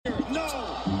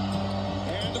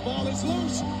is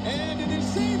loose, and it is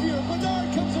Xavier.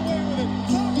 Bernard comes away with it.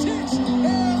 Top kicks,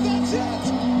 and that's it.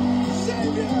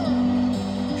 Xavier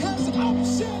has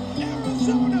upset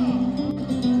Arizona.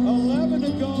 11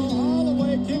 to go.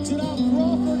 Holloway kicks it out.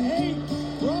 Crawford 8.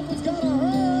 Crawford's got to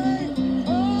hurry.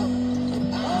 No.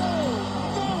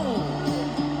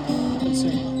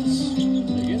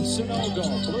 Against Sanogo.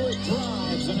 Blewett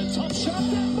drives, and a tough shot.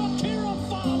 Then Bakira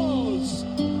follows.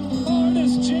 Oh, it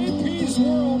is JP's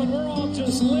world, and we're all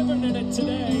just living in it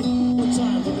today. One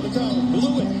time, look at the crowd.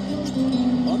 Blewett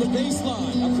on the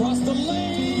baseline, across the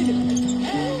lane,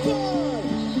 and good!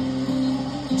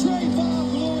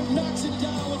 Trayvon Blewett knocks it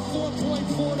down with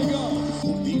 4.4 to go.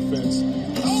 Defense.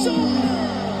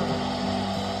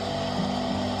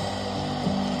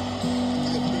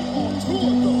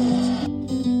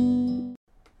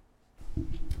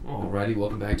 Alrighty,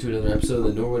 welcome back to another episode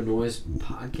of the Norwood Noise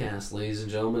Podcast, ladies and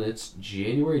gentlemen. It's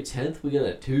January 10th. We got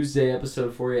a Tuesday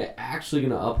episode for you. Actually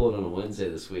going to upload on a Wednesday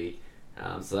this week.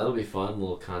 So that'll be fun. A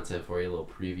little content for you, a little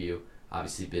preview.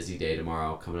 Obviously, busy day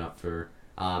tomorrow coming up for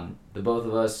the both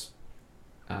of us.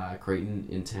 Creighton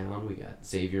in town. We got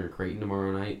Xavier and Creighton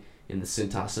tomorrow night in the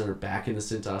Cintas Center, back in the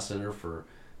Cintas Center for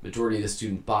majority of the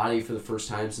student body for the first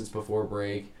time since before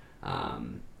break.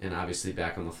 And obviously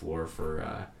back on the floor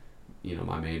for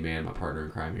my main man, my partner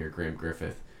in crime here, Graham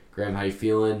Griffith. Graham, how you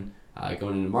feeling?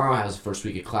 Going into tomorrow, how's the first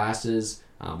week of classes?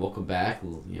 Welcome back.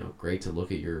 Great to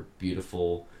look at your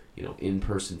beautiful,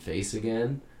 in-person face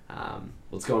again.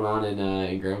 What's going on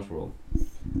in Graham's world?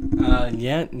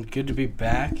 Yeah, good to be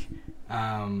back.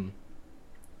 After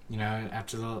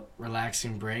the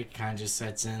relaxing break, kind of just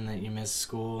sets in that you miss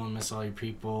school and miss all your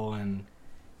people and,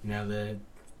 the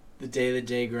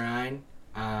day-to-day grind.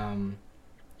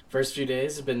 First few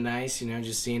days have been nice,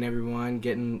 just seeing everyone,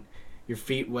 getting your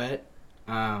feet wet.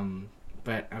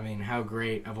 But, how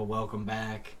great of a welcome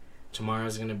back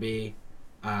tomorrow's going to be.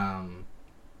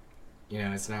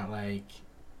 It's not like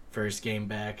first game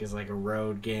back is like a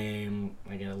road game,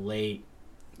 like a late,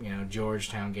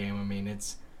 Georgetown game.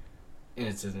 It's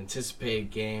an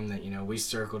anticipated game that, we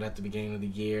circled at the beginning of the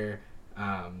year.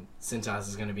 Cintas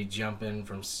is going to be jumping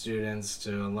from students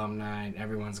to alumni.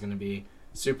 Everyone's going to be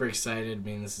super excited.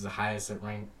 This is the highest that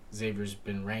Xavier's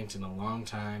been ranked in a long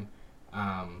time.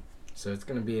 So it's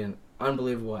going to be an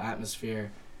unbelievable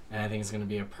atmosphere, and I think it's going to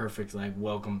be a perfect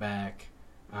welcome back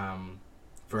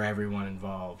for everyone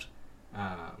involved.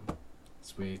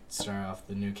 So we start off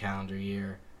the new calendar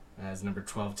year as number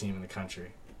 12 team in the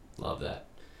country. Love that.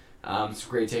 Some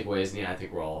great takeaways, and I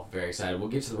think we're all very excited. We'll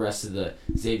get to the rest of the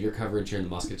Xavier coverage here in the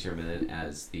Musketeer Minute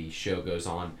as the show goes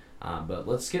on. But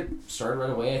let's get started right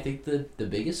away. I think the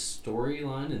biggest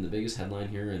storyline and the biggest headline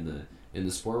here in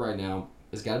the sport right now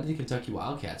has got to be the Kentucky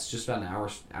Wildcats. Just about an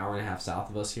hour and a half south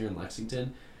of us here in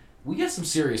Lexington. We got some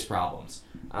serious problems.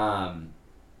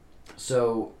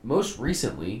 So most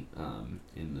recently,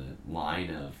 in the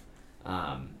line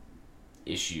of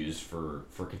issues for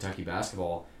Kentucky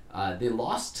basketball, they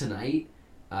lost tonight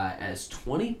as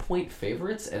 20-point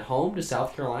favorites at home to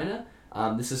South Carolina.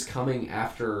 This is coming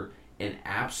after an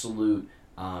absolute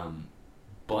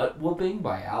butt whooping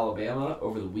by Alabama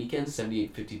over the weekend,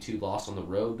 78-52 loss on the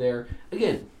road there.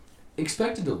 Again,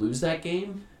 expected to lose that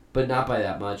game, but not by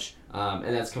that much.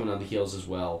 And that's coming on the heels as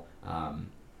well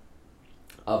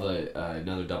of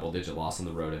another double-digit loss on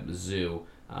the road at Mizzou.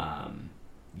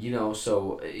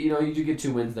 You do get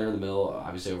two wins there in the middle,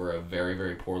 obviously over a very,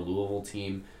 very poor Louisville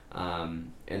team,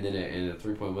 and then a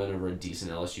 3-point win over a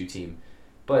decent LSU team.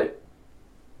 But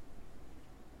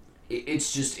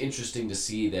it's just interesting to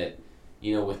see that,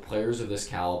 with players of this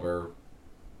caliber,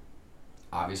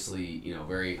 obviously,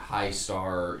 very high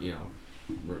star,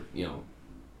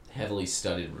 heavily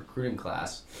studied recruiting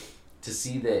class, to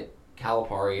see that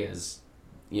Calipari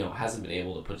hasn't been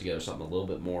able to put together something a little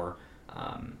bit more,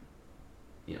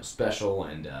 special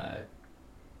and a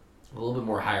little bit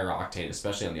more higher octane,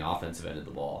 especially on the offensive end of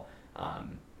the ball,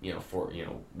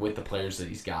 with the players that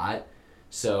he's got.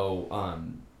 So,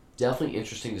 definitely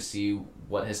interesting to see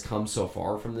what has come so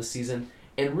far from this season,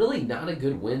 and really not a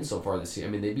good win so far this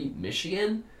season. They beat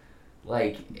Michigan,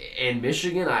 and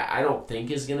Michigan I don't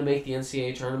think is going to make the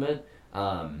NCAA tournament.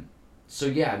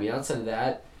 Outside of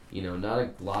that, not a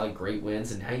lot of great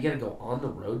wins, and now you got to go on the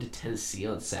road to Tennessee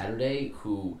on Saturday,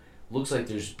 who looks like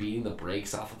they're just beating the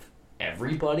brakes off of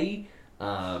everybody.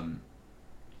 I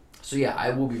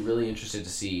will be really interested to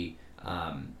see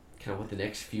kind of what the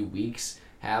next few weeks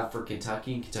have for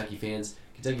Kentucky and Kentucky fans.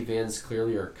 Kentucky fans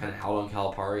clearly are kind of held on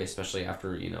Calipari, especially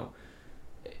after,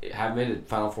 haven't made it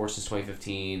Final Four since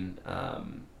 2015.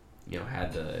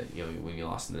 Had when you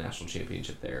lost in the national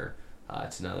championship there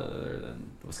to none other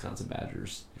than the Wisconsin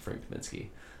Badgers, Frank Kaminsky.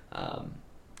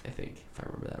 I think, if I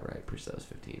remember that right, pretty sure that was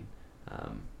 15.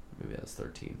 Maybe that was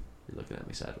 13. You're looking at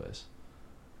me sideways.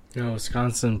 No,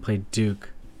 Wisconsin played Duke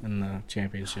in the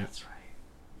championship. Oh, that's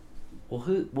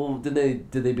right. Well, did they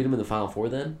beat them in the Final Four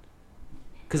then?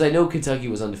 Because I know Kentucky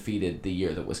was undefeated the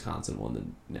year that Wisconsin won the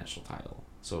national title.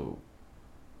 So,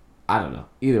 I don't know.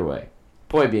 Either way.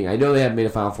 Point being, I know they haven't made a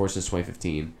Final Four since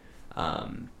 2015.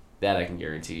 That I can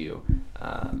guarantee you.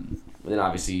 Then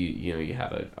obviously, you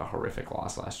have a horrific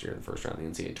loss last year in the first round of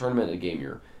the NCAA tournament, a game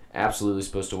you're absolutely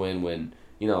supposed to win when,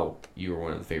 you were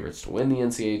one of the favorites to win the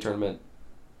NCAA tournament.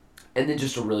 And then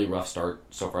just a really rough start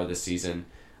so far this season.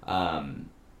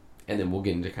 And then we'll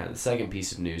get into kind of the second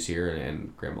piece of news here,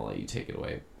 and Graham, I'll let you take it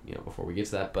away, before we get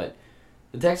to that. But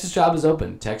the Texas job is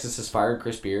open. Texas has fired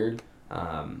Chris Beard,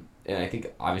 and I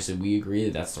think obviously we agree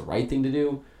that that's the right thing to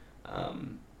do.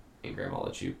 And Graham, I'll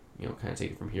let you, kind of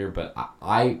take it from here. But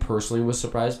I personally was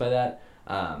surprised by that,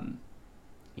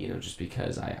 just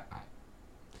because I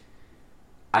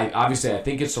obviously I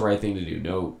think it's the right thing to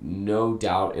do. No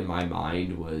doubt in my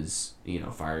mind was,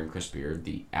 firing Chris Beard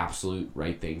the absolute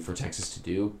right thing for Texas to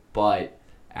do. But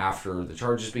after the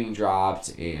charges being dropped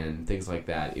and things like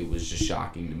that, it was just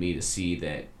shocking to me to see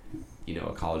that,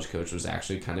 a college coach was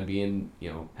actually kind of being,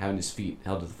 having his feet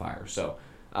held to the fire. So,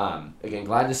 again,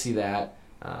 glad to see that,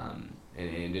 and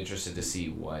interested to see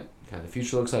what kind of the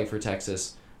future looks like for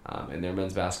Texas and their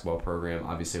men's basketball program,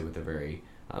 obviously with a very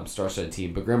star-studded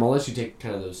team. But Graham, I'll let you take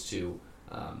kind of those two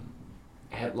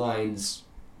headlines,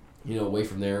 away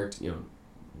from there.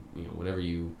 Whatever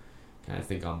you kind of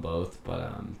think on both.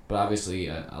 But obviously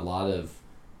a lot of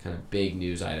kind of big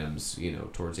news items,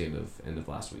 towards the end of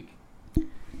last week.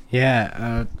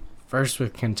 Yeah. First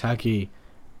with Kentucky,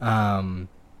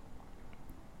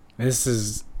 this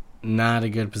is not a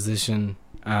good position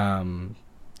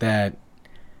that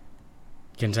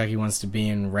Kentucky wants to be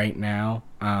in right now.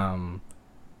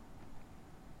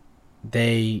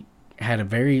 They had a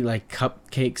very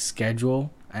cupcake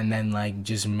schedule and then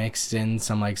just mixed in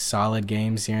some solid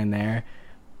games here and there.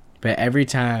 But every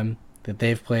time that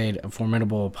they've played a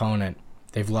formidable opponent,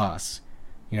 they've lost.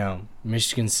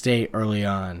 Michigan State early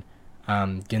on,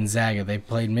 Gonzaga, they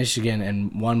played Michigan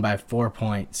and won by 4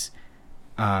 points.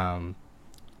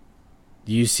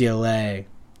 UCLA,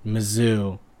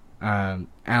 Mizzou,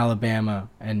 Alabama,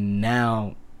 and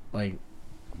now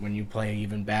when you play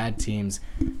even bad teams,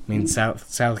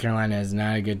 South Carolina is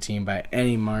not a good team by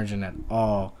any margin at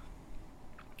all,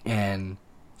 and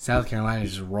South Carolina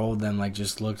just rolled them,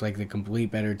 just looked like the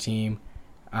complete better team.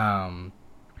 But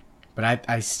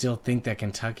I still think that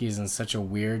Kentucky is in such a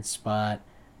weird spot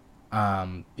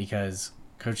because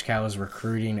Coach Cal is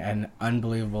recruiting at an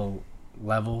unbelievable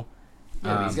level.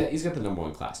 Yeah, he's got the number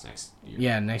one class next year.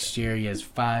 Yeah, next year he has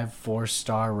 5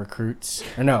 4-star recruits.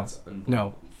 Or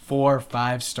no, 4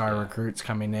 5-star recruits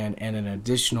coming in and an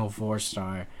additional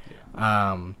 4-star.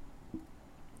 Yeah.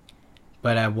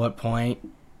 But at what point,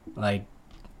 do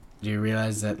you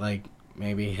realize that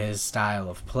maybe his style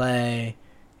of play,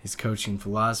 his coaching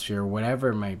philosophy, or whatever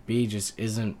it might be, just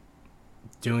isn't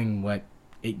doing what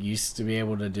it used to be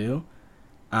able to do?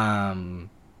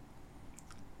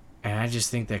 And I just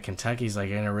think that Kentucky's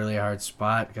in a really hard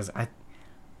spot because a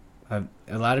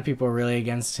lot of people are really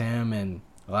against him, and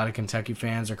a lot of Kentucky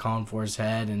fans are calling for his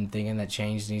head and thinking that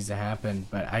change needs to happen.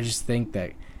 But I just think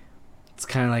that it's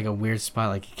kind of a weird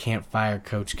spot. You can't fire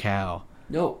Coach Cal.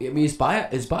 No, I mean his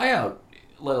buyout,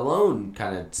 let alone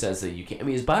kind of says that you can't. I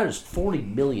mean his buyout is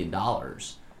 $40 million.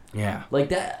 Yeah.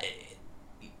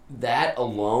 That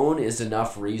alone is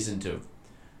enough reason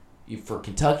for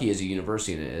Kentucky as a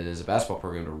university and as a basketball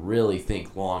program to really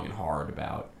think long and hard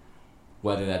about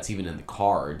whether that's even in the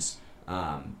cards.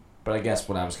 But I guess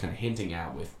what I was kind of hinting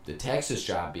at with the Texas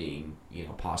job being,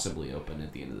 possibly open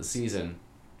at the end of the season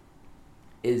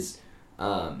is,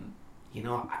 I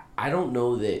don't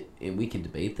know that, and we can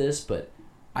debate this, but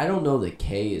I don't know that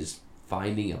Kay is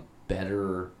finding a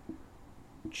better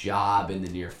job in the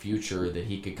near future that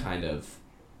he could kind of,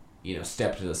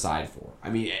 step to the side for. I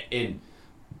mean, and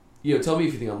tell me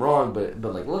if you think I'm wrong, but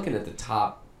looking at the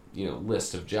top,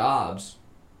 list of jobs,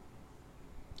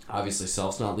 obviously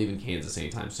Self's not leaving Kansas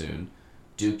anytime soon.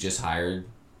 Duke just hired,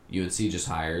 UNC just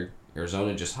hired,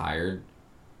 Arizona just hired.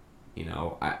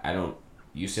 I don't.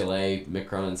 UCLA, Mick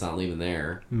Cronin's not leaving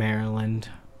there. Maryland.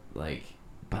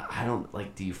 But I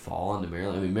don't do you fall into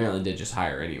Maryland? I mean, Maryland did just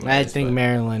hire anyway. I think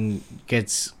Maryland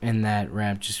gets in that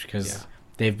rep just because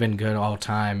they've been good all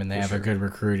time and they have a good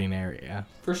recruiting area.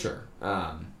 For sure.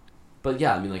 But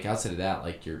yeah, I mean, outside of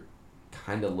that, you're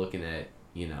kind of looking at,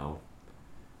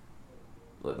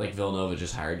 like Villanova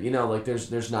just hired. Like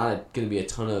there's not going to be a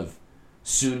ton of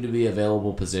soon to be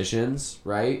available positions,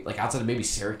 right? Like outside of maybe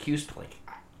Syracuse,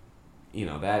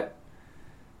 but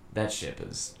that ship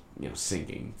is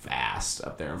sinking fast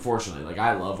up there. Unfortunately, like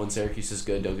I love when Syracuse is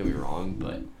good. Don't get me wrong,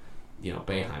 but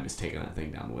Boeheim is taking that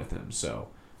thing down with him. So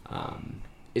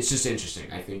it's just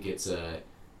interesting. I think it's I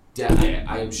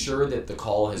am sure that the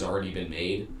call has already been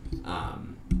made.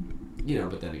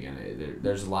 But then again,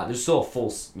 there's a lot. There's still a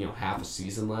full half a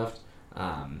season left.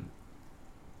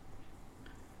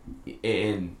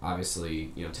 And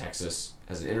obviously, Texas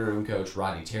has an interim coach,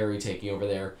 Rodney Terry, taking over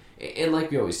there. And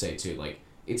like we always say too, like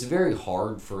it's very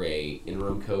hard for a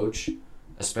interim coach,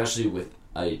 especially with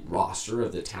a roster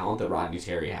of the talent that Rodney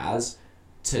Terry has,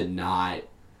 to not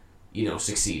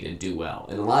succeed and do well.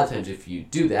 And a lot of times, if you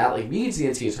do that, like me, it's the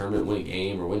NCAA tournament, win a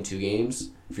game or win 2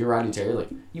 games. If you're Rodney Terry, like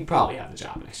you probably have the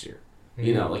job next year.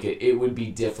 Mm-hmm. Like it would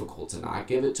be difficult to not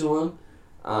give it to him.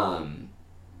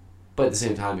 But at the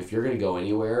same time, if you're going to go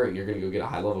anywhere and you're going to go get a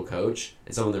high-level coach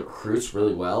and someone that recruits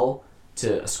really well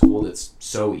to a school that's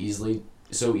so easy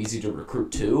to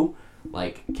recruit to,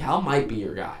 like Cal might be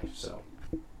your guy. So,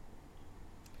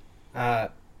 I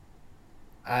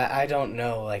don't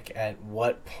know. Like at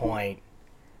what point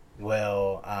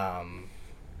will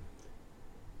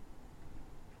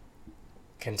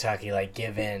Kentucky like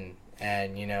give in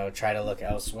and try to look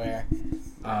elsewhere,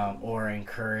 or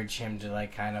encourage him to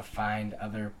like kind of find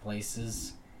other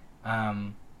places,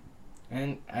 and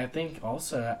I think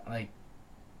also like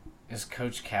is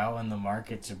Coach Cal in the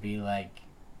market to be like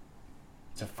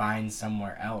to find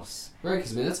somewhere else, right?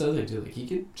 Because that's the other thing too. Like he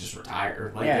could just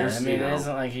retire. Like, yeah, I mean it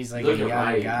isn't like he's like a young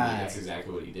guy. That's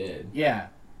exactly what he did. Yeah,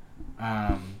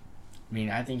 I mean,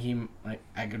 I think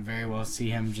I could very well see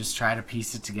him just try to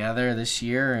piece it together this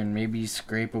year and maybe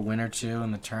scrape a win or 2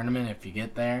 in the tournament if you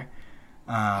get there.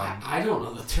 I don't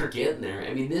know that they're getting there.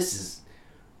 I mean, this is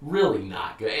really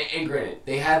not good. And granted,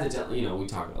 they have the talent. We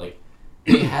talk about like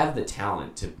they have the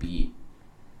talent to beat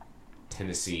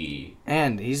Tennessee.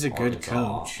 And he's a good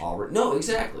Arkansas, coach. No,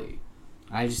 exactly.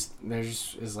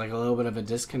 There's like a little bit of a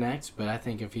disconnect, but I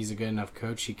think if he's a good enough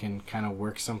coach, he can kind of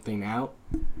work something out.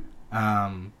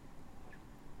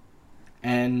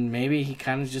 And maybe he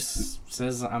kind of just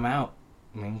says, I'm out.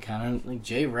 I mean, kind of like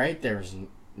Jay Wright, there was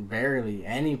barely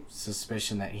any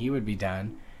suspicion that he would be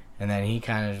done. And then he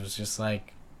kind of was just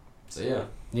like... So, yeah.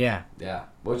 Yeah. Yeah.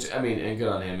 Which, I mean, and good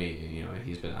on him.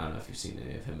 He's been... I don't know if you've seen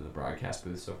any of him in the broadcast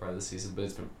booth so far this season, but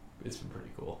it's been pretty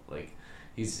cool. Like,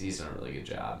 he's done a really good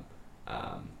job.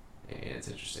 And it's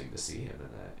interesting to see him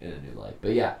in a new light.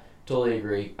 But, yeah, totally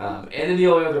agree. And then the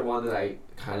only other one that I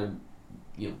kind of...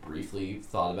 briefly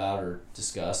thought about or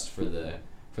discussed for the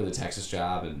Texas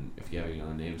job, and if you have any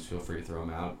other names, feel free to throw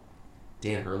them out.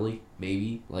 Dan Hurley,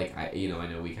 maybe. Like I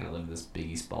know we kind of live in this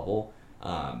Big East bubble,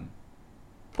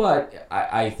 but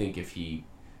I think if he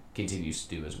continues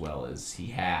to do as well as he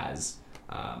has,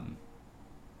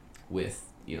 with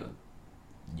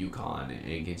UConn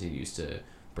and continues to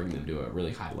bring them to a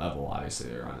really high level.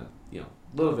 Obviously, they're on a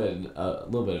little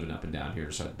bit of an up and down here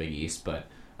to start the Big East, but.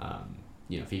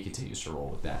 If he continues to roll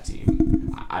with that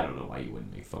team, I don't know why you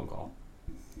wouldn't make a phone call.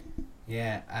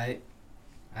 Yeah, I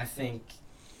think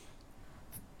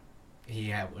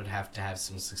he would have to have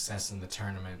some success in the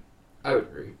tournament. I would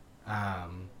agree.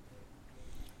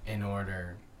 In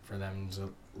order for them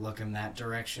to look in that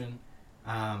direction.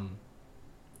 I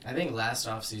think last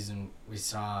offseason we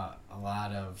saw a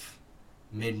lot of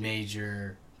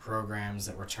mid-major programs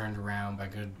that were turned around by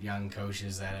good young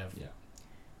coaches that have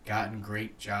gotten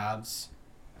great jobs.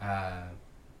 A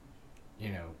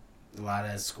lot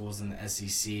of schools in the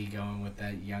SEC going with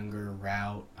that younger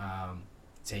route,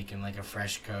 taking like a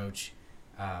fresh coach.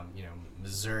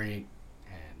 Missouri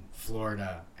and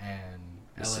Florida and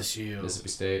LSU,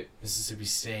 Mississippi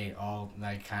State, all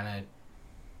like kind of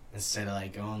instead of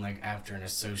like going like after an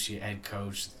associate head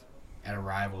coach at a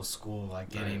rival school, like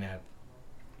getting a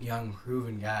young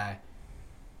proven guy.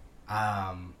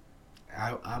 I'm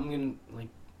gonna like.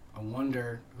 I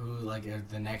wonder who like are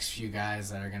the next few guys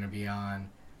that are going to be on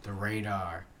the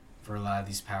radar for a lot of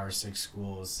these Power 6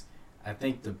 schools. I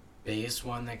think the biggest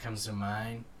one that comes to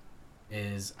mind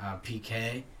is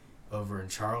PK over in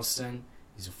Charleston.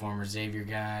 He's a former Xavier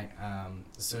guy,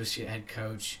 associate head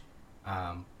coach,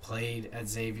 played at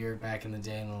Xavier back in the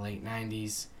day in the late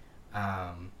 90s.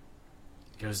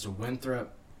 Goes to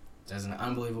Winthrop, does an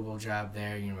unbelievable job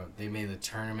there. They made the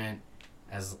tournament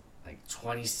as like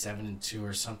 27-2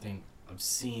 or something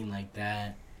obscene like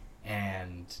that,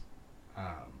 and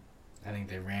I think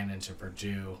they ran into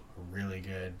Purdue, a really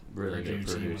good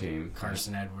Purdue team.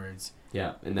 Carson Edwards.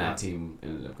 Yeah, and that team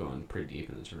ended up going pretty deep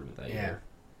in the tournament that year.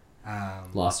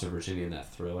 Lost to Virginia in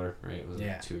that thriller, right? Was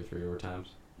Yeah. it 2 or 3 overtimes?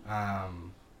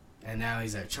 And now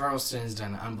he's at Charleston. He's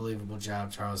done an unbelievable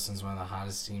job. Charleston's one of the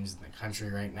hottest teams in the country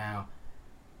right now.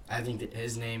 I think that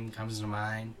his name comes to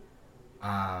mind.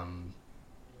 The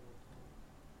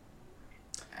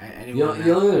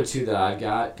only other two that I've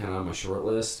got kind of on my short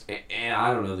list, and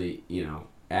I don't know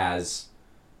as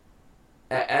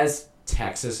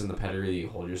Texas and the pedigree that you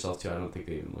hold yourself to, I don't think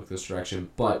they even look this direction.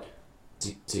 But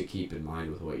to keep in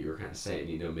mind with what you were kind of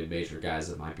saying, mid-major guys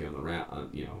that might be on the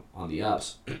on the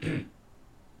ups.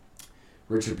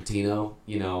 Richard Pitino,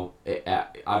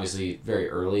 obviously very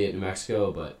early at New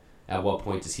Mexico, but at what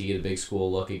point does he get a big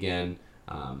school look again?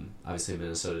 Obviously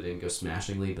Minnesota didn't go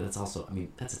smashingly, but that's also,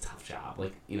 that's a tough job.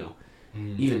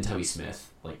 Even Tubby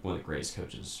Smith, one of the greatest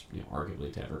coaches,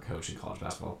 arguably to ever coach in college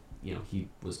basketball, he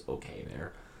was okay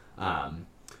there.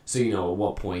 So at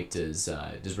what point does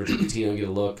Richard Pitino get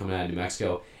a look coming out of New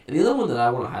Mexico? And the other one that I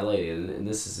want to highlight, and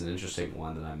this is an interesting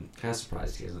one that I'm kind of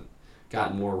surprised he hasn't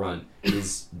gotten more run,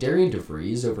 is Darian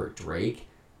DeVries over at Drake.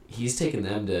 He's taken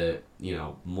them to,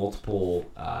 multiple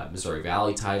Missouri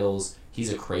Valley titles.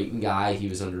 He's a Creighton guy. He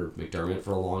was under McDermott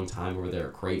for a long time over there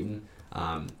at Creighton.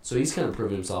 So he's kind of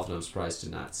proven himself, and I'm surprised to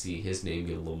not see his name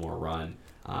get a little more run,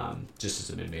 just as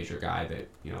a mid-major guy that,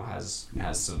 has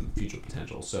some future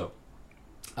potential. So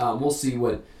we'll see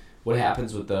what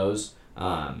happens with those.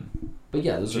 But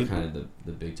yeah, those are kind of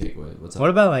the big takeaway. What's up? What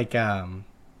about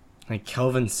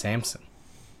Kelvin Sampson?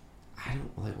 I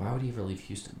don't why would he ever leave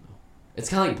Houston though? It's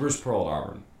kind of like Bruce Pearl at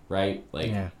Auburn, right?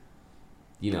 Yeah.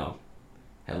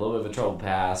 Had a little bit of a troubled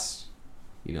past.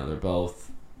 They're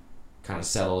both kind of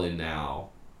settled in now.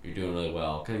 You're doing really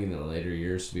well. Kind of in the later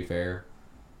years, to be fair.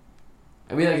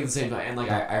 At the same time, and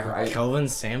I Kelvin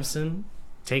Sampson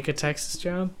take a Texas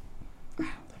job? I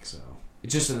don't think so.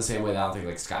 It's just in the same way that I don't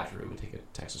think Scott Drew would take a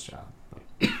Texas job.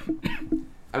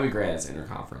 Granted, it's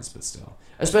interconference, but still.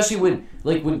 Especially when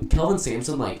Kelvin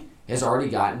Sampson has already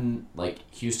gotten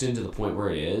Houston to the point where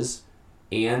it is,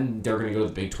 and they're gonna go to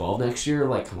the Big 12 next year.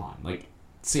 Come on,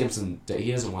 Sampson,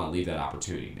 he doesn't want to leave that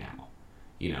opportunity now.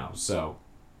 So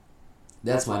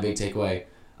that's my big takeaway.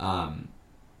 On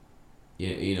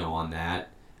that.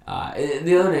 And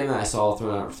the other name that I saw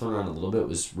thrown around a little bit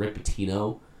was Rick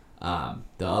Pitino.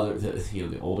 The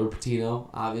older Pitino,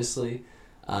 obviously.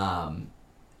 And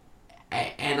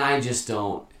I just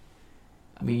don't.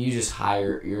 You just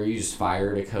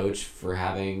fired a coach for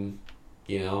having,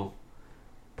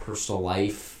 personal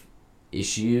life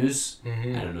issues.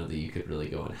 Mm-hmm. I don't know that you could really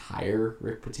go and hire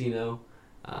Rick Pitino.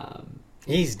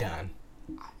 He's done.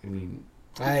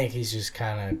 I think he's just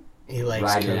kind of, he likes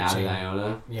riding coaching. Out in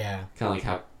Iona. Yeah. Kind of like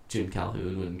how Jim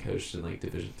Calhoun went and coached in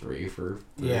Division III for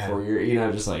 3 or 4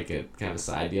 years. Just a kind of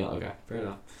side deal. Okay, fair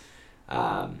enough.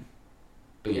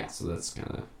 But yeah, so that's kind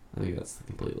of, I think that's the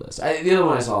complete list. The other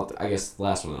one I saw, I guess the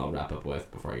last one I'll wrap up with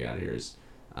before I get out of here is,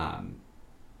 I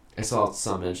saw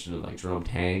some mention of Jerome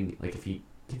Tang, if he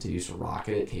continues to rock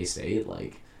it at K-State,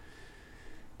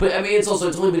 But it's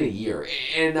only been a year,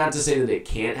 and not to say that it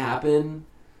can't happen.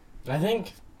 I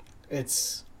think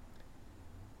it's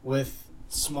with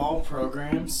small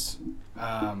programs.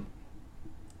 I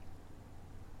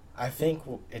think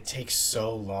it takes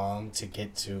so long to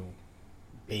get to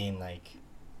being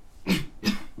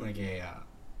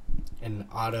an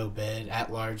auto bid,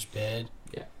 at-large bid.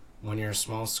 Yeah. When you're a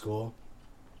small school,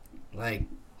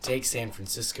 take San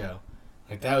Francisco,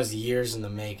 that was years in the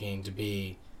making to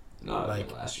be. Not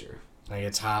last year. A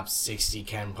top 60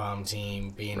 Ken Palm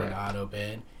team being right. An auto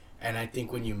bid. And I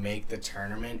think when you make the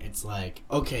tournament, it's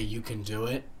okay, you can do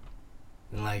it.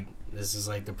 And this is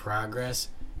the progress.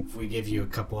 If we give you a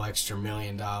couple extra $1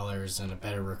 million and a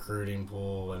better recruiting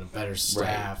pool and a better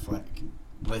staff, right.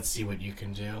 Let's see what you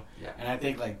can do. Yeah. And I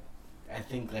think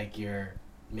you're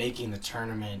making the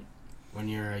tournament when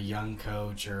you're a young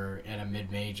coach or at a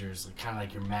mid-majors, kind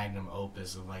of your magnum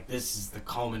opus of this is the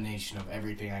culmination of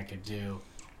everything I could do,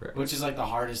 right. which is the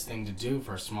hardest thing to do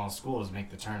for a small school is make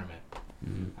the tournament.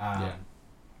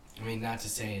 Mm-hmm. Not to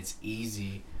say it's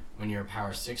easy when you're a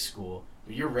Power 6 school,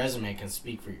 but your resume can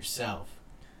speak for yourself.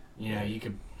 You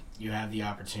have the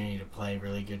opportunity to play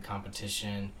really good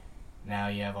competition. Now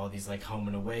you have all these home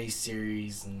and away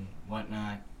series and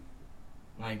whatnot.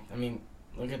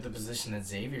 Look at the position that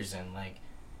Xavier's in.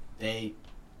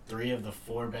 3 of the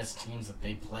 4 best teams that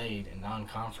they played in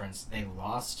non-conference, they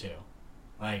lost to.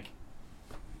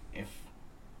 If,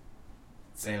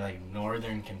 say,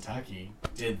 Northern Kentucky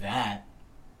did that,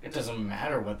 it doesn't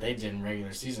matter what they did in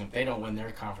regular season. If they don't win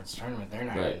their conference tournament, they're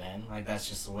not right. going to in. That's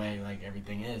just the way,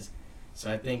 everything is. So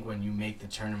I think when you make the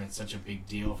tournament such a big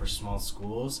deal for small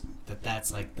schools,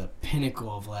 that's, the pinnacle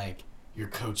of, your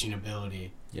coaching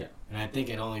ability. Yeah. And I think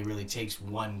it only really takes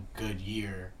one good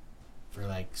year for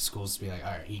like schools to be like,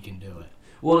 all right, he can do it.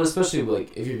 Well, and especially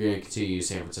like if you're going to continue to use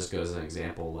San Francisco as an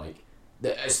example, like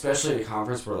especially in a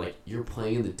conference where like you're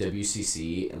playing in the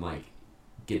WCC and like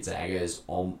Gonzaga is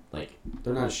all like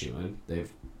they're not a shoo-in.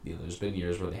 They've there's been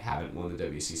years where they haven't won the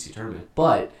WCC tournament,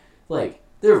 but like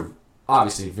they're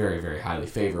obviously very, very highly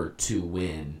favored to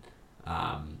win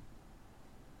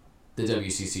the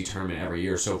WCC tournament every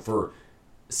year. So for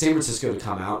San Francisco to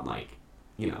come out and like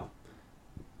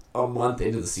a month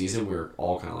into the season, we were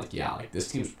all kind of like, yeah, like this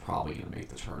team's probably going to make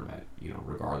the tournament,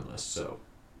 regardless. So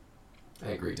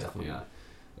I agree, definitely,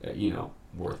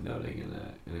 worth noting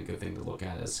and a good thing to look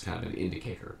at as kind of an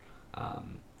indicator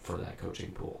for that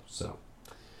coaching pool. So,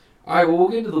 all right, well, we'll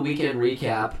get into the weekend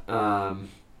recap.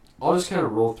 I'll just kind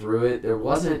of roll through it. There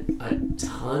wasn't a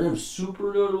ton of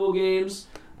super notable games,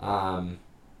 but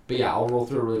yeah, I'll roll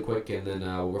through it really quick and then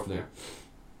we'll go from there.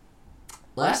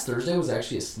 Last Thursday was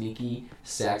actually a sneaky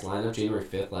stacked lineup. January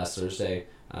 5th, last Thursday.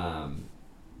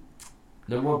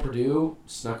 Number 1 Purdue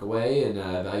snuck away in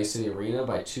Value City Arena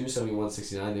by 2,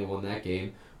 71-69. They won that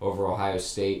game over Ohio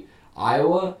State.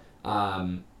 Iowa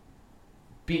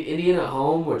beat Indiana at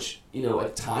home, which at the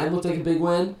time looked like a big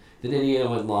win. Then Indiana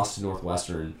went and lost to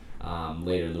Northwestern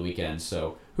later in the weekend.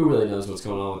 So who really knows what's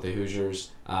going on with the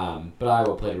Hoosiers? But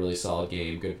Iowa played a really solid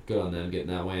game. Good on them getting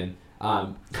that win.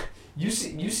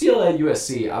 UCLA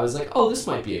USC, I was like, oh, this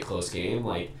might be a close game.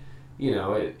 Like,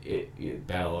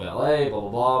 Battle of LA, blah, blah,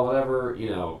 blah, whatever,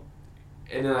 And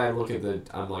then I look at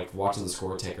I'm like watching the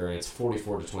score ticker, and it's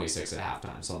 44-26 at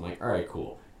halftime. So I'm like, all right,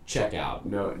 cool. Check out.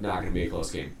 No, not going to be a close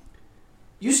game.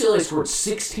 UCLA scored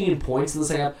 16 points in the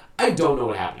second half. I don't know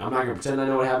what happened. I'm not going to pretend I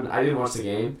know what happened. I didn't watch the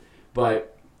game.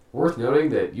 But worth noting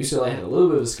that UCLA had a little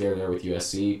bit of a scare there with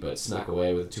USC, but snuck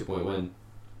away with a 2-point win.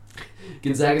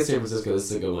 Gonzaga, San Francisco, this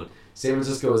is a good one. San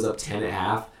Francisco was up 10 at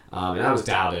half, and I was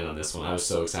dialed in on this one. I was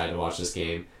so excited to watch this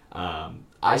game.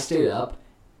 I stayed up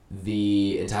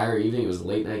the entire evening. It was a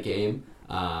late-night game.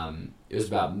 It was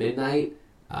about midnight.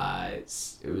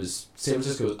 It was San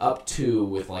Francisco was up 2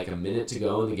 with like a minute to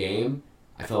go in the game.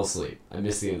 I fell asleep. I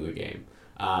missed the end of the game.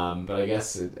 But I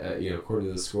guess, according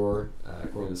to the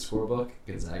scorebook,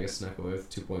 Gonzaga snuck away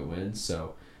with a 2-point win.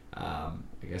 So I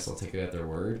guess I'll take it at their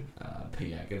word. But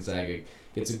yeah, Gonzaga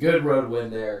gets a good road win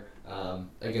there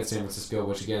against San Francisco,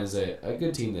 which again is a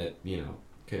good team that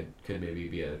could maybe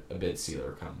be a bid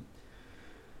sealer come.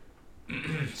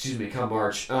 Come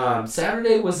March.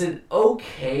 Saturday was an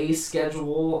okay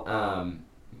schedule.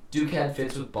 Duke had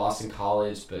fits with Boston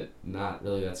College, but not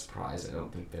really that surprised. I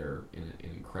don't think they're an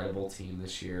incredible team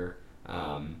this year.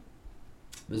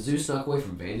 Mizzou snuck away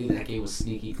from Vandy. That game was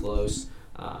sneaky close,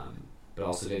 but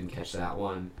also didn't catch that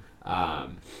one.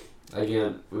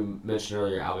 Again, we mentioned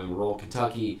earlier, Alabama rolled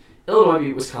Kentucky. Illinois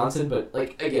beat Wisconsin, but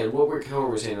again, what we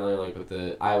were saying earlier, with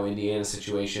the Iowa-Indiana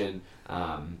situation,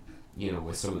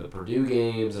 with some of the Purdue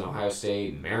games and Ohio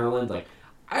State and Maryland,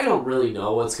 I don't really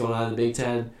know what's going on in the Big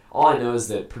Ten. All I know is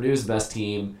that Purdue's the best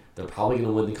team. They're probably going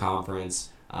to win the conference.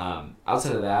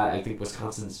 Outside of that, I think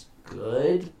Wisconsin's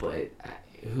good, but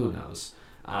who knows?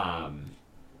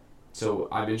 So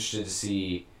I'm interested to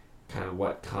see kind of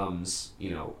what comes,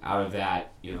 out of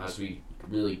that, as we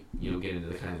really, get into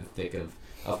the kind of thick of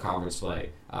conference play.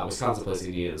 Wisconsin plays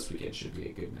Indiana this weekend. Should be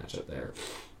a good matchup there.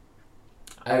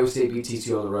 Iowa State beat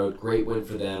TCU on the road. Great win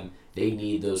for them. They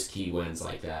need those key wins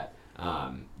like that.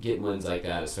 Getting wins like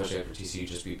that, especially after TCU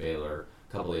just beat Baylor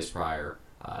a couple days prior.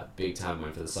 Big time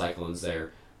win for the Cyclones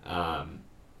there. And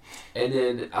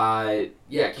then,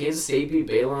 Kansas State beat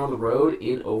Baylor on the road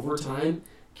in overtime.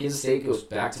 Kansas State goes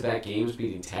back-to-back games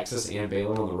beating Texas and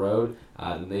Baylor on the road.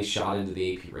 And they shot into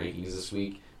the AP rankings this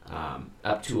week,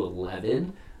 up to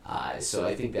 11. So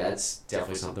I think that's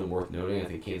definitely something worth noting. I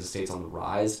think Kansas State's on the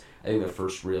rise. I think their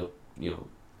first real,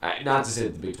 not to say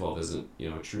that the Big 12 isn't,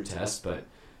 a true test, but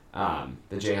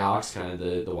the Jayhawks, kind of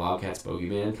the Wildcats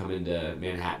bogeyman, come into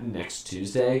Manhattan next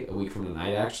Tuesday, a week from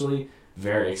tonight actually.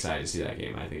 Very excited to see that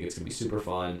game. I think it's going to be super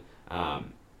fun.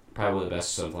 Probably one of the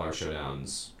best Sunflower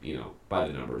Showdowns, by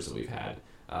the numbers that we've had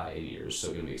in years. So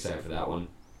going to be excited for that one.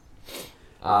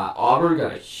 Auburn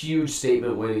got a huge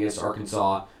statement win against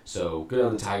Arkansas, so good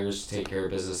on the Tigers to take care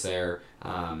of business there.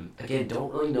 Again,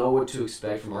 don't really know what to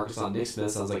expect from Arkansas. Nick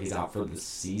Smith sounds like he's out for the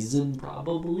season,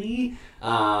 probably.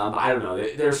 I don't know.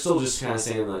 They're still just kind of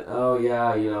saying like, oh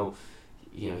yeah,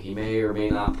 he may or may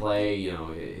not play.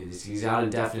 He's out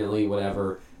indefinitely,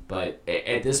 whatever. But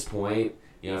at this point,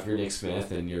 if you're Nick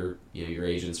Smith and your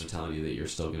agents are telling you that you're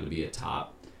still going to be a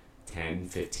top 10,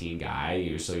 15 guy,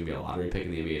 you're still going to be a lottery pick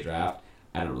in the NBA draft,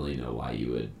 I don't really know why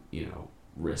you would,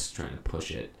 risk trying to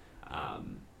push it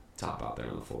top out there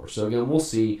on the floor. So, again, we'll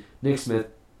see. Nick Smith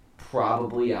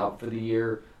probably out for the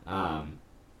year.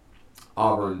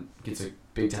 Auburn gets a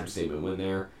big-time statement win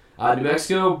there. New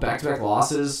Mexico, back-to-back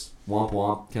losses. Womp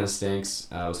womp, kind of stinks.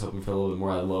 I was hoping for a little bit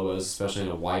more out of the Lobos, especially in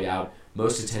a whiteout.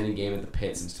 Most attended game at the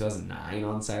Pit since 2009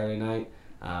 on Saturday night.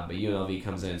 But UNLV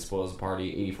comes in and spoils the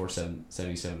party,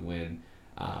 84-77 win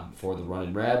for the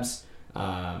Runnin' Rebs.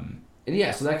 And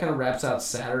yeah, so that kind of wraps out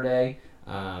Saturday.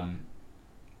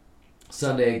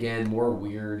 Sunday, again, more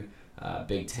weird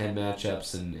Big Ten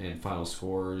matchups and final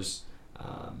scores.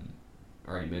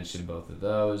 Already mentioned both of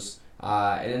those.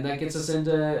 And then that gets us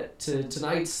into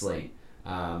tonight's slate,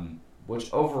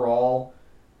 which overall,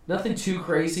 nothing too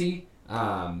crazy.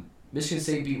 Michigan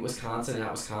State beat Wisconsin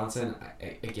at Wisconsin.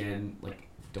 Again,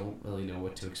 don't really know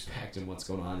what to expect and what's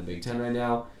going on in the Big Ten right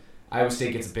now. Iowa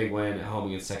State gets a big win at home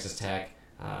against Texas Tech.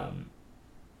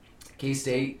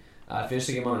 K-State finished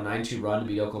the game on a 9-2 run to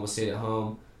beat Oklahoma State at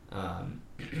home.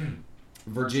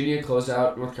 Virginia closed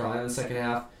out North Carolina in the second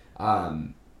half.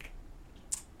 I'm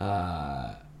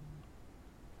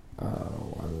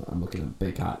looking at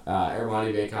Baycott.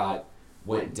 Armani Baycott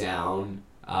went down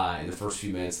in the first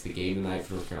few minutes of the game tonight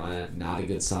for North Carolina. Not a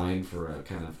good sign for a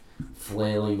kind of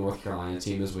flailing North Carolina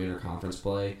team as we enter conference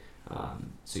play.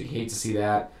 So you hate to see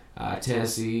that.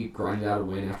 Tennessee grinded out a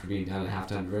win after being down at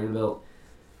halftime to Vanderbilt.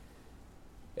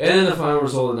 And then the final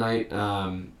result of the night,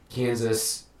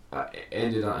 Kansas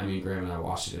ended on, Graham and I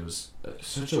watched it. It was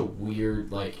such a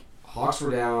weird, Hawks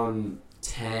were down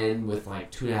 10 with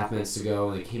 2.5 minutes to go,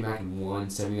 and they came back and won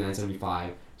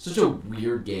 79-75. Such a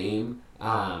weird game.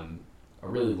 A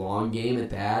really long game at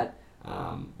that.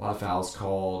 A lot of fouls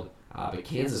called. But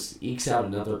Kansas ekes out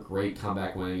another great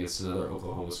comeback win against another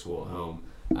Oklahoma school at home.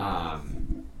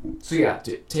 So yeah,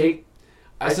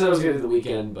 I said I was going to do the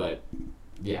weekend, but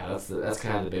yeah, that's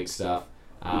kind of the big stuff.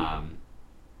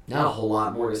 Not a whole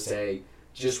lot more to say.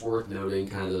 Just worth noting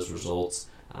kind of those results.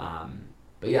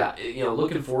 But yeah,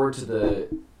 looking forward to the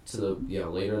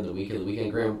later in the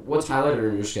weekend. Graham, what's highlighted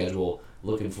in your schedule?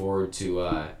 Looking forward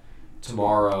to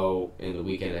tomorrow and the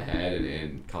weekend ahead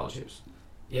and college hoops.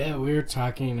 Yeah, we were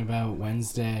talking about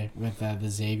Wednesday with the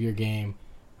Xavier game,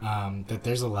 that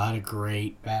there's a lot of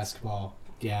great basketball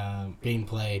being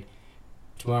played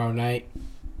tomorrow night.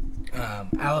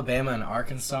 Alabama and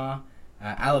Arkansas.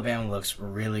 Alabama looks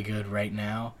really good right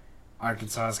now.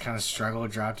 Arkansas has kind of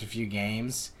struggled, dropped a few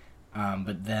games.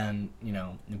 But then,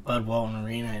 Bud Walton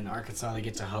Arena in Arkansas, they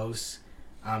get to host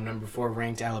number 4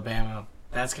 ranked Alabama.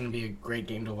 That's going to be a great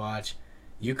game to watch.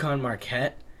 UConn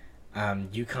Marquette.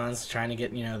 UConn's trying to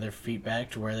get, their feet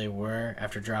back to where they were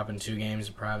after dropping 2 games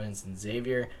to Providence and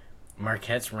Xavier.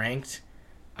 Marquette's ranked.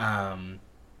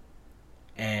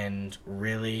 And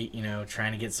really,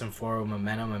 trying to get some forward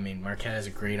momentum. Marquette has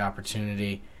a great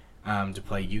opportunity to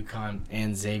play UConn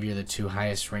and Xavier, the 2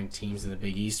 highest ranked teams in the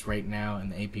Big East right now in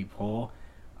the AP poll.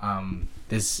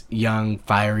 This young,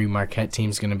 fiery Marquette team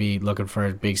is going to be looking for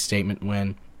a big statement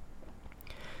win.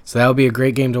 So that will be a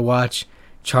great game to watch.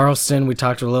 Charleston, we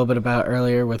talked a little bit about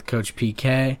earlier with Coach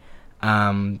PK.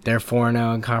 They're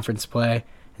 4-0 in conference play,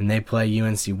 and they play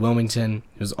UNC Wilmington,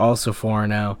 who's also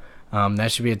 4-0.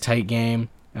 That should be a tight game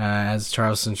as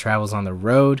Charleston travels on the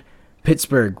road.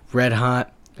 Pittsburgh, red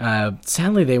hot.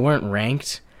 Sadly, they weren't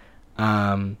ranked.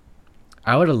 I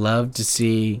would have loved to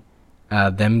see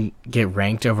them get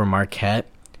ranked over Marquette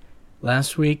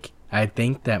last week. I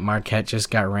think that Marquette just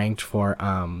got ranked for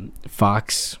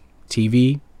Fox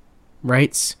TV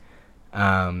rights.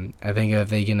 I think if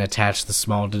they can attach the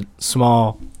small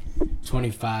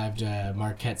 25 to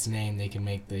Marquette's name, they can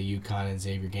make the UConn and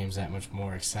Xavier games that much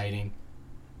more exciting.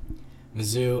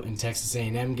 Mizzou and Texas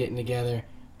A&M getting together.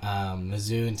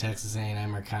 Mizzou and Texas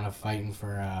A&M are kind of fighting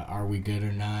for are we good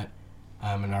or not,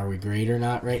 and are we great or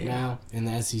not right now in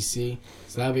the SEC.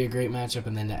 So that'll be a great matchup.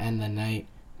 And then to end the night,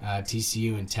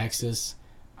 TCU and Texas,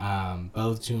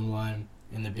 both 2-1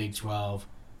 in the Big 12,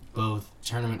 both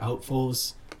tournament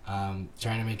hopefuls, trying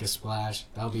to make a splash.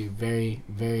 That'll be a very,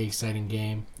 very exciting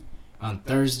game. On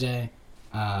Thursday,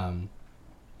 got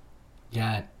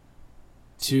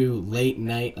 2 late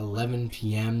night 11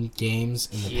 p.m. games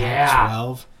in the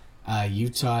Pac-12.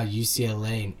 Utah,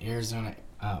 UCLA, and Arizona,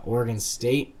 Oregon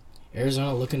State.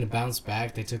 Arizona looking to bounce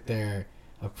back. They took a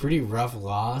pretty rough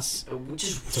loss. Which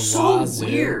is so Wazoo.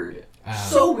 Weird.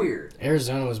 So weird.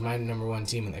 Arizona was my number 1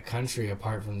 team in the country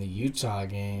apart from the Utah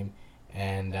game.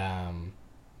 And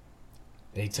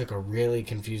they took a really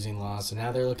confusing loss. So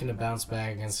now they're looking to bounce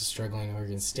back against a struggling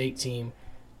Oregon State team.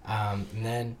 And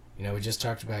then, we just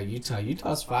talked about Utah.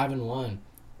 Utah's 5-1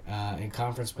 in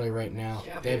conference play right now.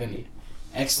 Yeah, they have an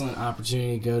excellent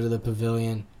opportunity to go to the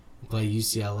Pavilion We play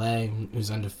UCLA,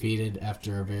 who's undefeated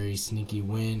after a very sneaky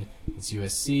win. It's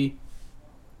USC.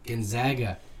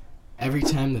 Gonzaga. Every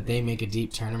time that they make a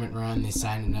deep tournament run, they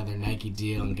sign another Nike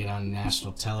deal and get on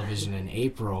national television in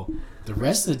April. The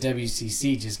rest of the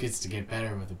WCC just gets to get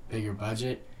better with a bigger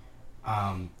budget,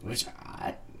 which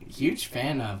I'm a huge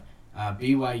fan of.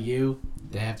 BYU,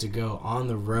 they have to go on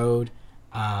the road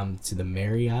to the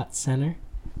Marriott Center.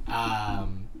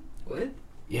 What?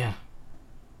 Yeah.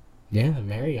 Yeah, the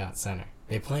Marriott Center.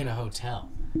 They play in a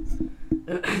hotel.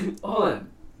 Hold on.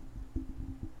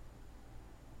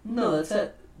 No, that's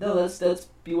it. No, that's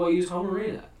BYU's home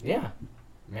arena. Yeah.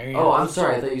 Marriott. Oh, I'm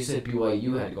sorry. I thought you said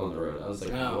BYU had to go on the road. I was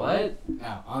like, No. what?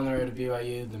 No, on the road to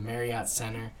BYU, the Marriott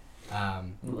Center. Let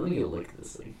me go look at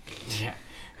this thing. Yeah.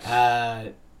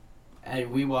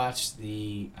 We watched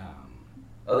the...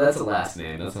 Oh, that's a last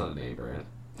name. That's not a name brand.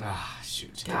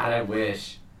 Shoot. God, I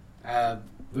wish.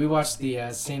 We watched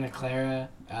the Santa Clara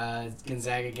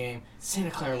Gonzaga game.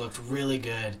 Santa Clara looked really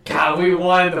good. God, we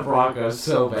wanted the Broncos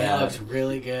so They bad. looked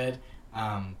really good.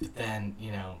 But then,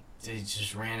 they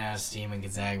just ran out of steam and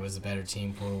Gonzaga was a better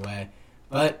team, pulled away.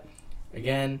 But,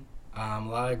 again, a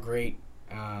lot of great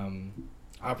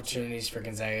opportunities for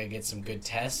Gonzaga to get some good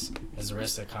tests as the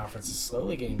rest of the conference is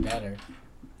slowly getting better.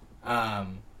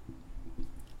 And,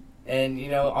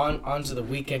 on to the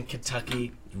weekend,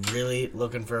 Kentucky, really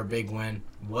looking for a big win.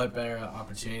 What better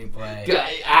opportunity to play?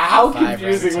 How 5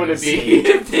 confusing would it be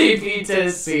if they beat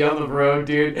Tennessee on the road,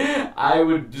 dude? I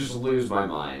would just lose my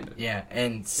mind. Yeah,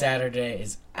 and Saturday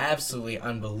is absolutely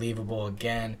unbelievable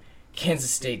again. Kansas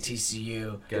State,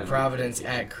 TCU, Providence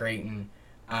at Creighton.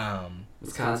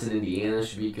 Wisconsin, Indiana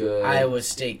should be good. Iowa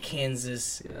State,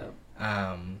 Kansas.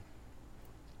 Yeah.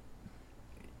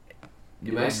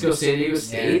 New Mexico, San Diego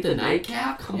State, the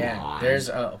nightcap? Come on. There's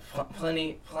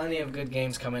plenty of good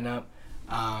games coming up.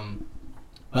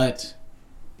 But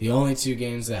the only two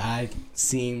games that I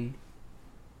seem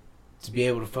to be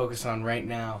able to focus on right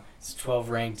now is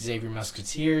 12-ranked Xavier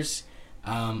Musketeers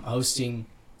hosting,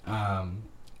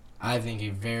 I think, a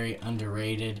very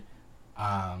underrated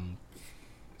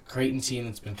Creighton team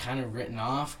that's been kind of written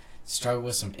off. Struggled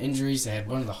with some injuries. They had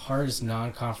one of the hardest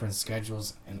non-conference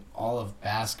schedules in all of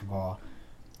basketball.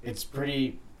 It's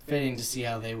pretty fitting to see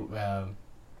how they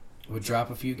would drop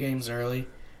a few games early.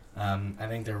 I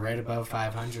think they're right above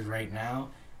 500 right now,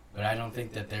 but I don't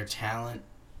think that their talent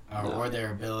or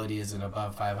their ability is an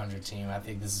above 500 team. I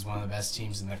think this is one of the best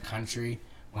teams in the country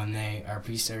when they are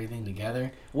pieced everything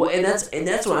together. Well, and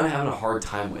that's what I'm having a hard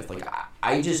time with. Like,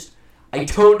 I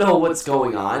don't know what's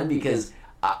going on because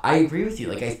I agree with you.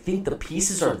 Like, I think the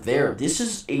pieces are there. This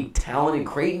is a talented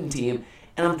Creighton team,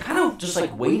 and I'm kind of just,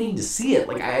 like, waiting to see it.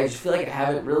 Like, I just feel like I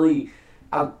haven't really,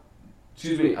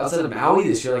 outside of Maui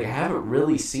this year, like, I haven't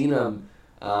really seen them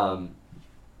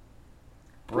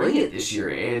bring it this year.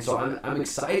 And so I'm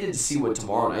excited to see what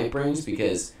tomorrow night brings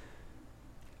because,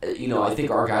 I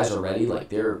think our guys are ready. Like,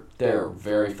 they're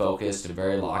very focused and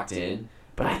very locked in.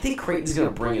 But I think Creighton's going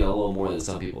to bring it a little more than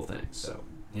some people think, so...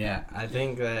 Yeah, I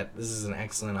think that this is an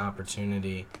excellent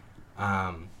opportunity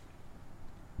to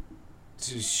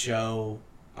show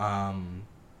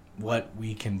what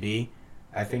we can be.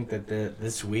 I think that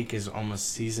this week is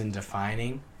almost season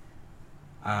defining.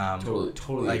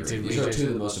 Totally. Like, agree. These are two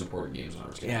of the most important games on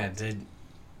our schedule. Yeah,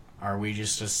 are we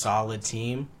just a solid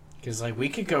team? Because, like, we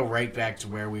could go right back to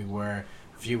where we were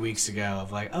a few weeks ago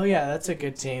of like, oh yeah, that's a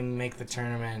good team, make the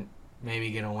tournament,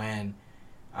 maybe get a win.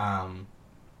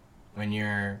 When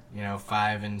you're,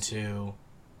 5-2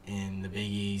 in the Big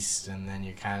East, and then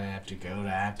you kind of have to go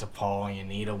to DePaul, you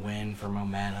need a win for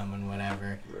momentum and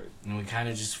whatever. Right. And we kind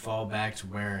of just fall back to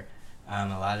where a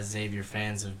lot of Xavier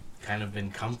fans have kind of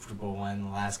been comfortable in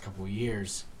the last couple of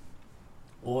years.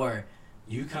 Or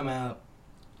you come out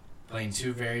playing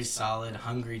two very solid,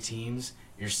 hungry teams,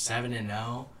 you're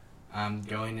 7-0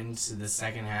 going into the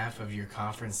second half of your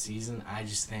conference season. I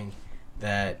just think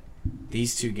that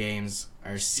these two games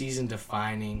are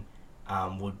season-defining,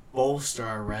 would bolster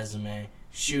our resume,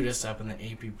 shoot us up in the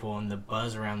AP poll, and the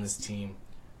buzz around this team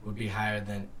would be higher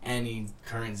than any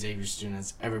current Xavier student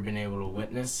has ever been able to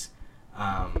witness.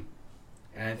 And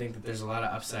I think that there's a lot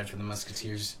of upside for the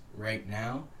Musketeers right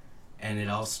now, and it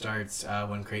all starts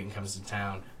when Creighton comes to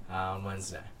town on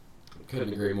Wednesday.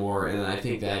 Couldn't agree more, and I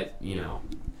think that,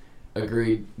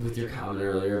 agreed with your comment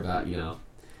earlier about,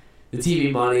 the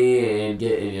TV money and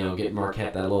get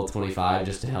Marquette that little 25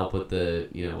 just to help with the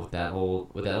with that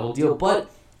whole deal.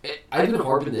 But I've been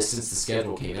harping this since the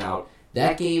schedule came out.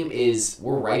 That game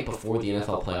we're right before the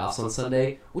NFL playoffs on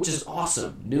Sunday, which is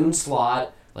awesome. Noon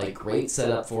slot, like great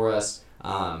setup for us.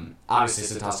 Obviously,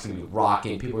 Centos going to be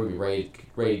rocking. People are going to be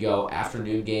ready to go.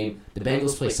 Afternoon game. The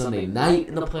Bengals play Sunday night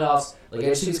in the playoffs. Like, I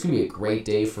just think it's going to be a great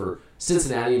day for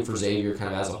Cincinnati and for Xavier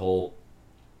kind of as a whole.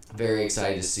 Very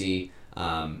excited to see,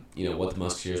 what the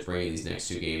Musketeers bring in these next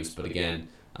two games. But again,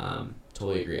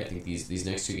 totally agree. I think these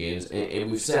next two games,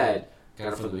 and we've said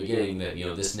kind of from the beginning that,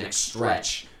 this next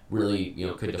stretch really,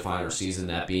 could define our season,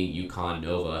 that being UConn,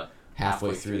 Nova.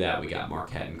 Halfway through that, we got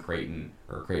Marquette and Creighton,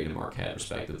 or Creighton and Marquette,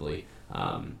 respectively,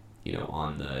 on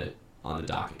the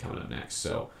docket coming up next.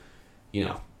 So,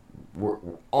 we're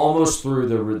almost through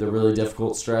the really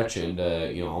difficult stretch, and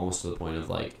almost to the point of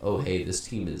like, oh hey, this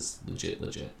team is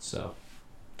legit. So,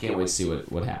 can't wait to see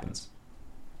what happens.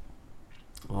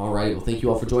 All right, well, thank you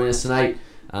all for joining us tonight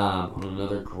on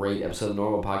another great episode of the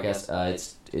Normal Podcast.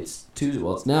 It's Tuesday.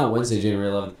 Well, it's now Wednesday,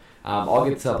 January 11th. I'll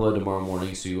get this uploaded tomorrow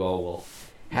morning, so you all will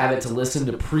have it to listen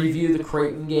to preview the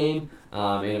Creighton game,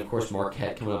 and of course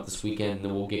Marquette coming up this weekend. And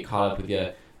then we'll get caught up with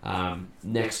you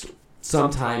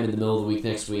sometime in the middle of the week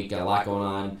next week. Got a lot going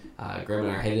on. Graham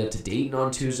and I are headed up to Dayton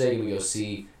on Tuesday. Going to go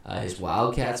see his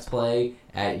Wildcats play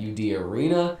at UD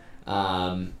Arena,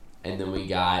 and then we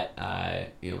got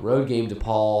road game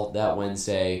DePaul that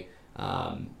Wednesday.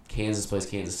 Kansas plays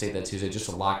Kansas State that Tuesday. Just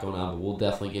a lot going on, but we'll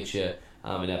definitely get you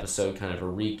an episode, kind of a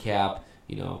recap.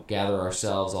 Gather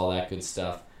ourselves, all that good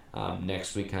stuff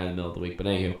next week, kind of the middle of the week. But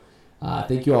anywho,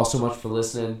 thank you all so much for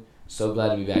listening. So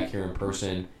glad to be back here in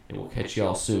person, and we'll catch you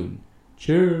all soon.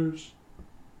 Cheers.